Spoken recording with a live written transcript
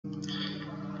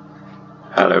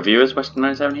Hello viewers,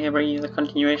 Western97 here, bringing you the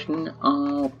continuation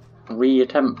of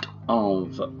re-attempt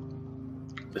of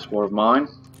this war of mine,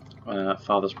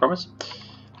 Father's Promise.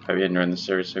 Hope you're enjoying the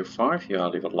series so far. If you are,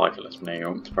 leave a like and let us know you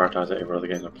want to prioritise it over other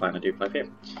games I plan to do play for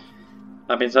you.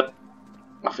 That being said,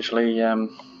 officially we're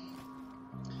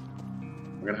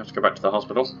going to have to go back to the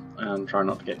hospital and try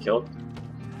not to get killed.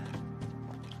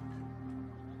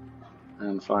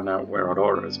 And find out where our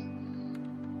daughter is.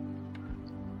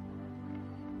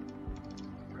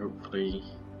 Hopefully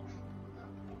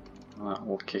that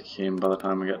will kick in by the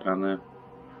time we get down there.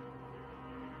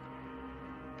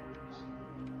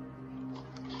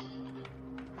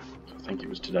 I think it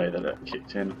was today that it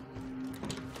kicked in.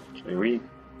 Actually,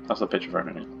 that's the picture for a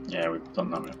minute. Yeah, we've done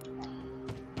that bit.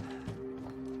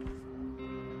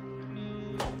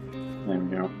 There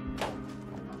we go.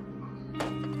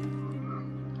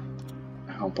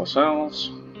 Help ourselves.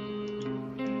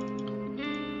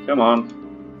 Come on.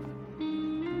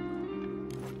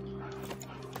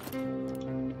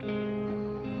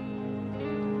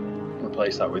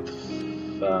 Replace that with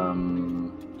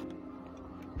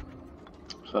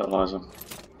fertilizer.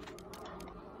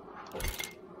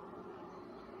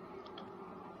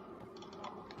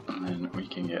 And then we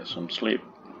can get some sleep.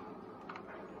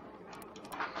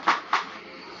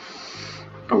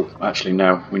 Oh, actually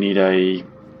no, we need a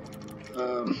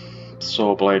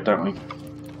saw blade, don't we?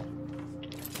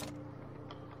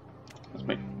 Let's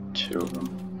make 2 of them.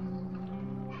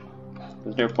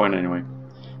 There's no point anyway.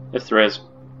 If there is,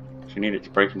 if you need it to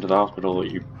break into the hospital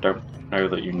that you don't know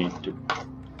that you need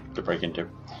to break into.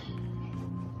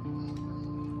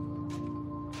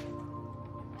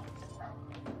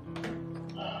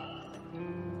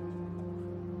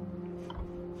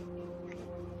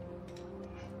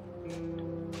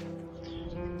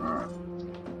 Alright.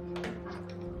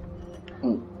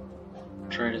 Oh,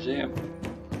 traders here.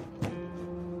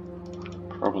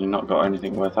 Probably not got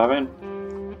anything worth having.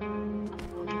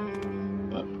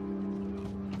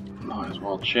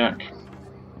 I'll check.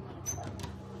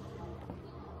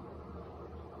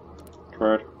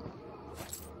 Trade.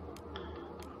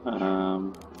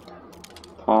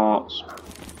 Parts.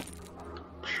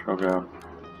 Sugar.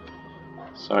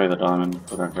 Sorry, the diamond.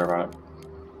 We don't care about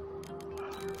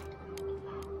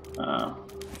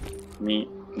it. Meat.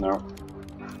 No.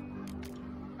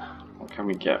 What can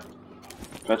we get?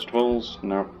 Vegetables.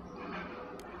 No.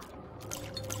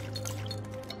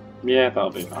 Yeah, that'll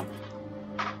be fine.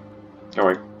 Go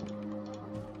away.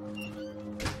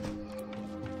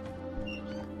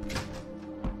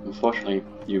 Unfortunately,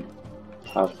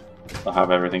 I have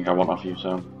everything I want off you,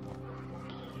 so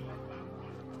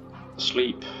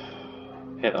sleep,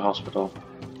 hit the hospital.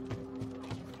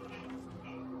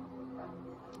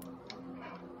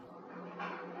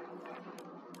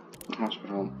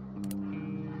 Hospital.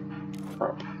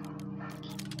 Prop.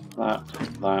 That.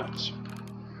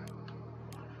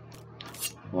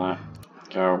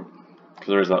 Go. Because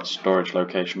there is that storage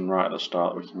location right at the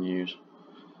start that we can use.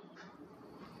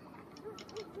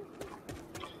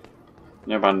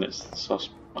 No bandits. The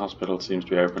hospital seems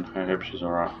to be open. I hope she's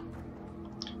alright.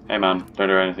 Hey man, don't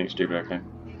do anything stupid, okay?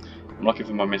 I'm looking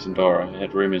for my missing Dora. I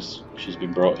heard rumours she's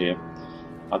been brought here.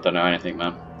 I don't know anything,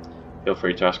 man. Feel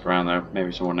free to ask around though.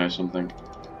 Maybe someone knows something.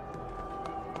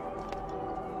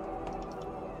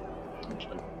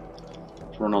 Actually,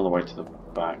 let's run all the way to the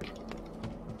back.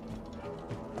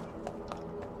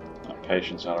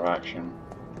 Patience out of action.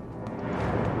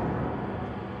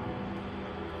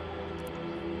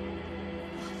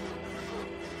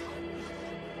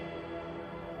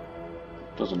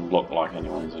 Doesn't look like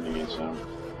anyone's in here, so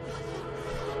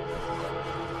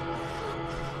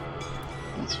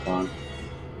that's fine.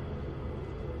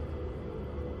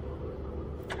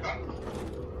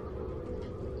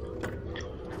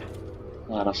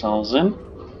 Let ourselves in.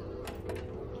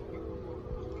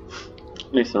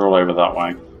 At least they're all over that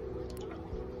way.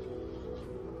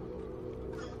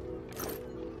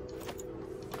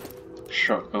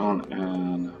 Shotgun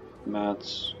and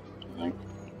meds, I think.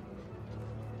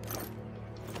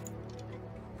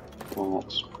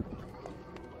 Bolts.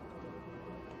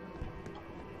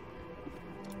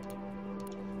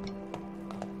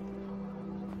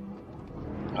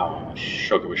 Oh,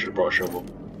 sugar, we should have brought a shovel.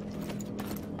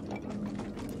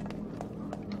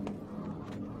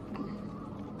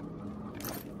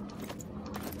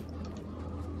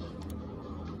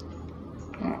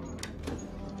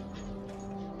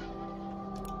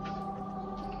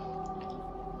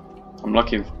 I'm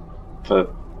looking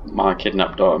for my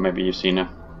kidnapped daughter. Maybe you've seen her.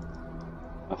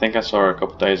 I think I saw her a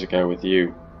couple of days ago with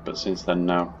you, but since then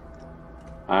no.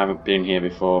 I haven't been here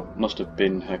before. Must have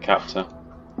been her captor.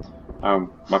 Oh,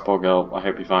 my poor girl. I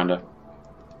hope you find her.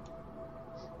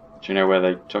 Do you know where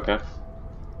they took her?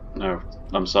 No.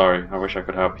 I'm sorry. I wish I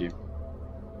could help you.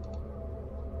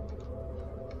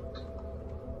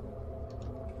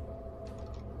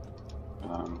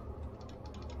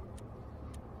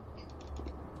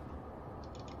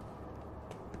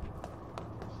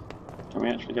 Can we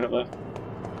actually get up there?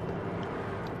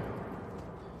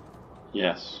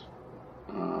 Yes.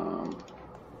 We're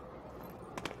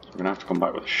gonna have to come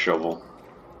back with a shovel.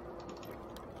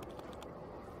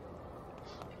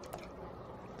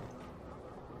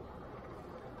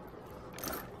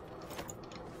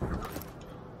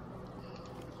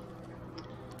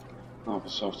 Help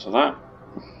ourselves to that.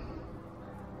 I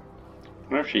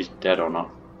don't know if she's dead or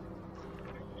not.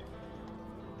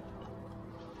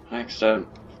 Next,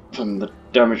 from the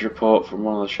damage report from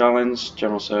one of the Shallins,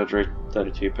 general surgery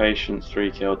 32 patients,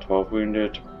 3 killed, 12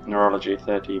 wounded, neurology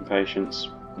 13 patients,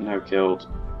 no killed,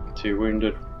 2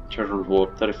 wounded, children's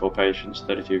ward 34 patients,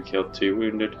 32 killed, 2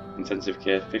 wounded, intensive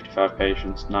care 55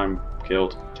 patients, 9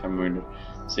 killed, 10 wounded.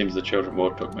 Seems the children's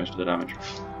ward took most of the damage.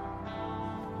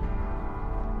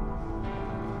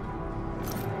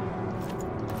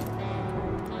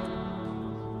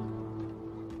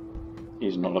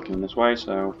 He's not looking this way,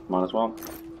 so might as well.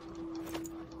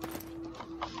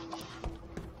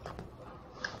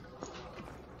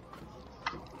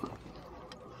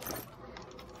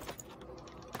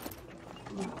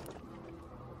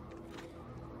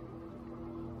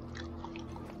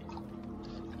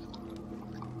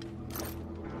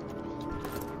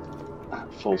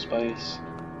 Full space.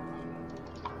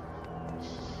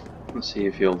 Let's see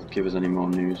if he'll give us any more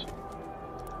news.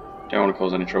 Don't want to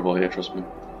cause any trouble here, trust me.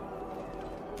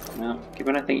 Now,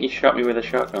 given I think you shot me with a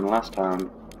shotgun last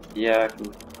time, yeah, I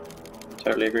can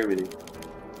totally agree with you.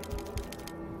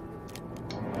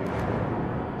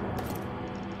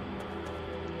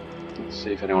 Let's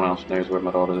see if anyone else knows where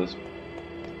my daughter is.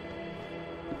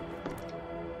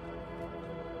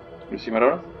 Have you seen my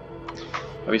daughter?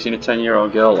 Have you seen a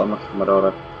 10-year-old girl? I'm looking for my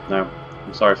daughter. No.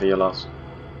 I'm sorry for your loss.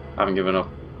 I haven't given up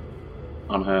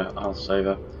on her. I'll save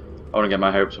her. I wouldn't get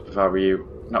my hopes up if I were you.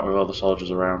 Not with all the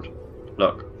soldiers around.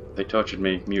 Look. They tortured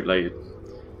me, mutilated.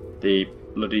 The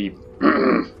bloody...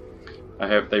 I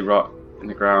hope they rot in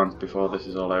the ground before this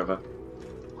is all over.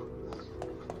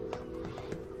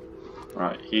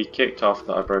 Right, he kicked off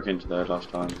that I broke into there last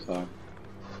time, so...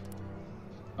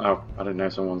 Oh, I didn't know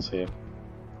someone's here.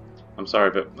 I'm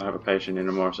sorry, but I have a patient in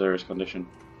a more serious condition.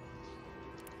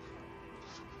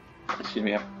 Excuse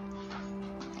me,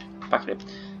 back it in.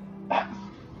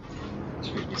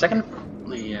 Excuse me a second.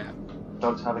 The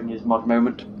dog's having his mod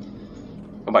moment.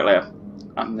 Come back later.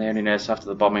 I'm the only nurse after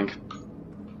the bombing.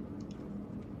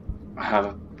 I have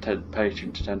a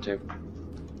patient to tend to.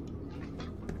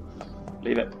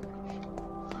 Leave it.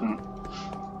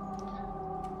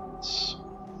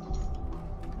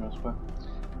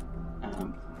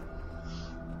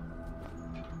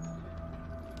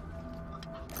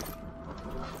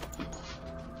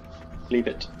 Leave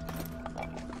it.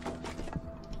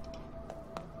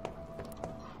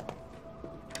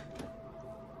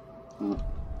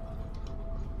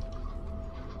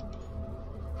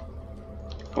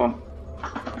 Come on.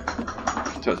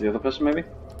 Talk to the other person, maybe?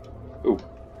 Ooh,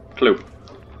 clue.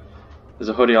 There's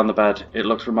a hoodie on the bed. It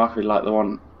looks remarkably like the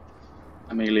one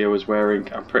Amelia was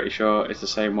wearing. I'm pretty sure it's the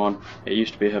same one. It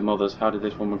used to be her mother's. How did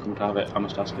this woman come to have it? I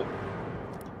must ask her.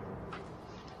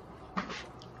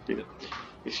 Leave it.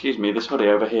 Excuse me, this hoodie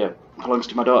over here belongs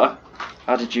to my daughter.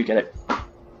 How did you get it?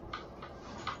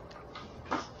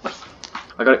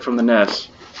 I got it from the nurse.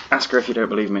 Ask her if you don't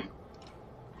believe me.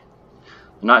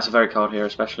 The nights are very cold here,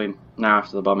 especially now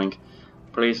after the bombing.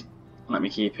 Please, let me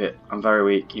keep it. I'm very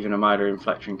weak. Even a minor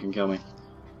infection can kill me.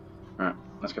 Right,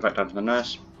 let's go back down to the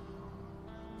nurse.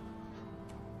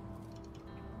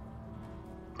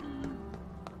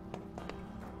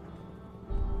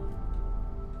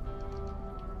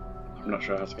 I'm not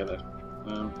sure how to get there.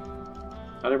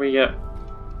 How do we get...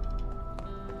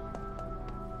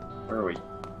 Where are we?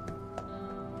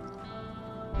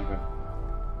 Okay.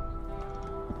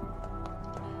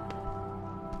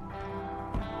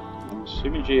 I'm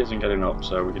assuming G isn't getting up,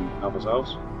 so we can help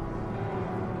ourselves.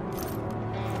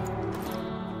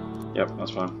 Yep,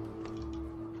 that's fine.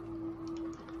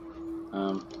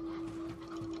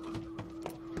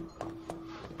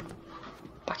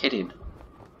 Back it in.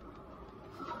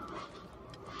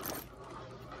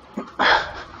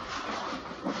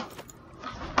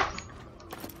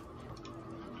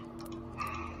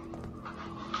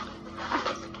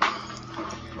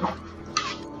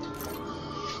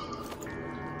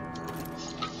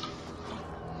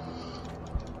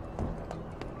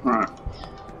 Right,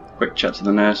 quick chat to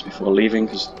the nurse before leaving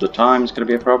because the time's going to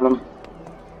be a problem.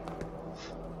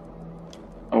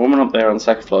 A woman up there on the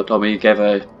second floor told me you gave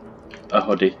her a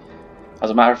hoodie. As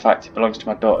a matter of fact, it belongs to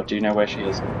my daughter. Do you know where she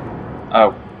is?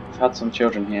 Oh, I've had some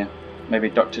children here. Maybe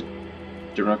Dr.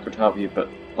 Durant could help you, but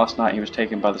last night he was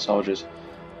taken by the soldiers.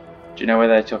 Do you know where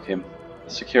they took him?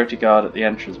 The security guard at the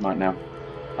entrance might know.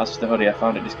 As for the hoodie, I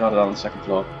found it discarded on the second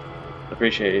floor. I'd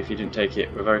appreciate it if you didn't take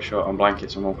it. We're very short on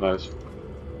blankets and warm clothes.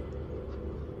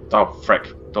 Oh,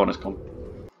 frick. Dawn has come.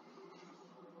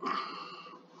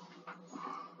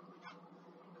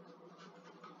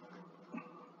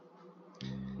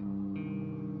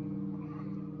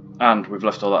 And we've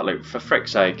left all that loot, for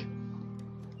frick's sake.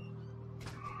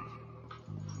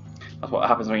 That's what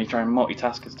happens when you try and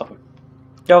multitask and stop a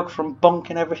dog from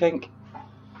bonking everything.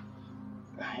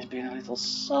 He's being a little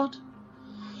sod.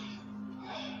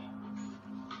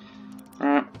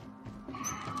 Alright.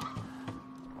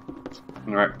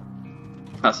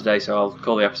 That's the day, so I'll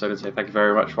call the episode and say thank you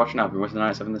very much for watching. I've been with the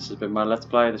Night 7. This has been my Let's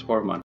Play, This War of Mine.